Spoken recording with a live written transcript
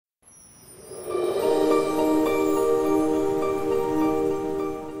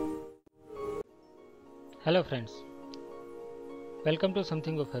Hello friends, welcome to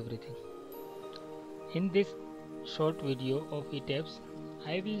Something of Everything. In this short video of ETABS,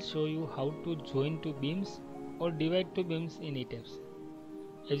 I will show you how to join two beams or divide two beams in ETABS.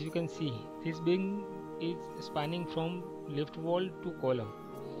 As you can see, this beam is spanning from lift wall to column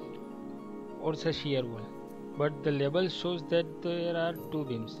or say shear wall, but the label shows that there are two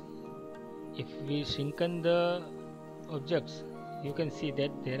beams. If we shrunken the objects, you can see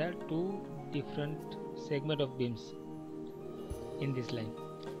that there are two different segments of beams in this line,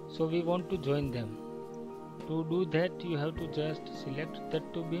 so we want to join them. To do that, you have to just select the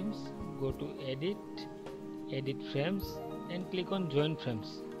two beams, go to edit frames and click on join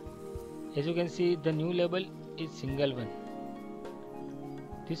frames. As you can see, the new label is single one.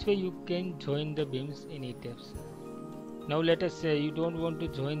 This way you can join the beams in ETABS. Now let us say you don't want to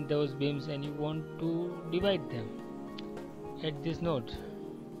join those beams and you want to divide them at this node.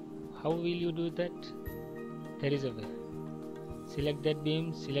 How will you do that? There is a way. Select that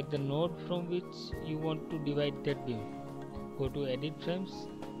beam, select the node from which you want to divide that beam. Go to edit frames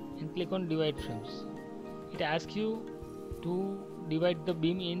and click on divide frames. It asks you to divide the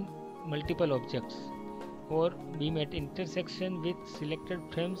beam in multiple objects or beam at intersection with selected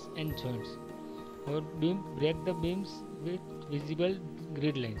frames and joints, or break the beams with visible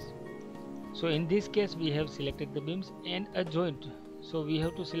grid lines. So in this case we have selected the beams and a joint, so we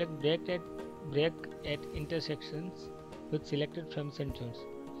have to select break at intersections with selected frames and joints.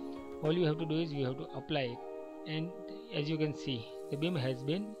 All you have to do is you have to apply it, and as you can see, the beam has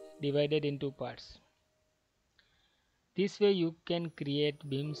been divided into parts. This way you can create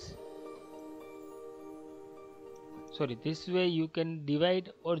beams. This way you can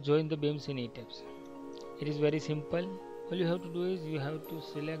divide or join the beams in ETABS. It is very simple. All you have to do is you have to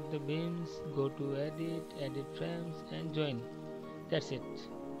select the beams, go to edit frames and join. That's it.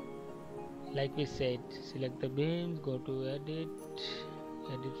 Like we said, select the beams, go to edit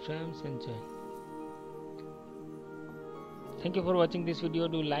frames and join. Thank you for watching this video.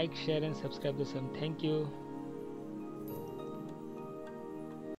 Do like, share and subscribe the same. Thank you.